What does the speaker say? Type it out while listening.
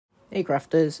Hey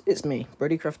crafters, it's me,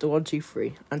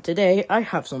 BrodyCrafter123, and today I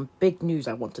have some big news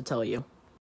I want to tell you.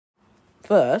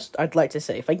 First, I'd like to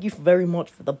say thank you very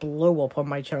much for the blow up on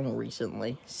my channel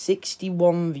recently.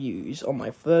 61 views on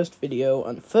my first video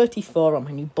and 34 on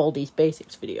my new Baldi's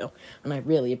Basics video, and I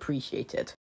really appreciate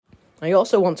it. I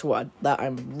also want to add that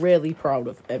I'm really proud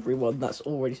of everyone that's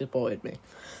already supported me,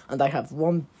 and I have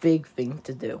one big thing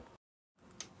to do.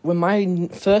 When my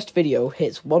first video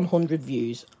hits 100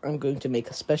 views, I'm going to make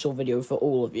a special video for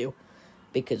all of you,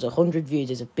 because 100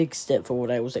 views is a big step for what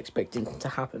I was expecting to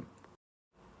happen.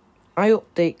 I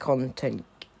update content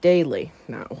daily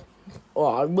now,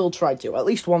 or I will try to, at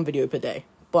least one video per day,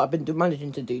 but I've been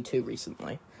managing to do 2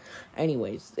 recently.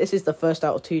 Anyways, this is the first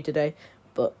out of 2 today,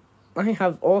 but I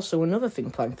have also another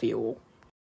thing planned for you all.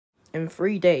 In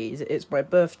 3 days, it's my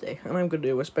birthday, and I'm going to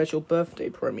do a special birthday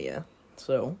premiere,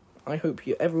 so I hope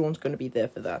everyone's going to be there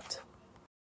for that.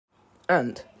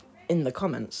 And, in the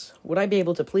comments, would I be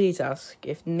able to please ask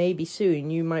if maybe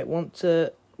soon you might want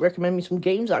to recommend me some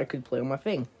games I could play on my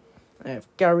thing? I have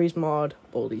Garry's Mod,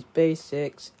 Baldi's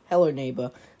Basics, Hello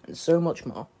Neighbor, and so much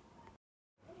more.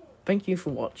 Thank you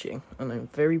for watching, and I'm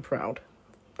very proud.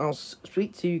 I'll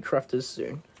speak to you crafters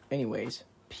soon. Anyways,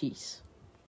 peace.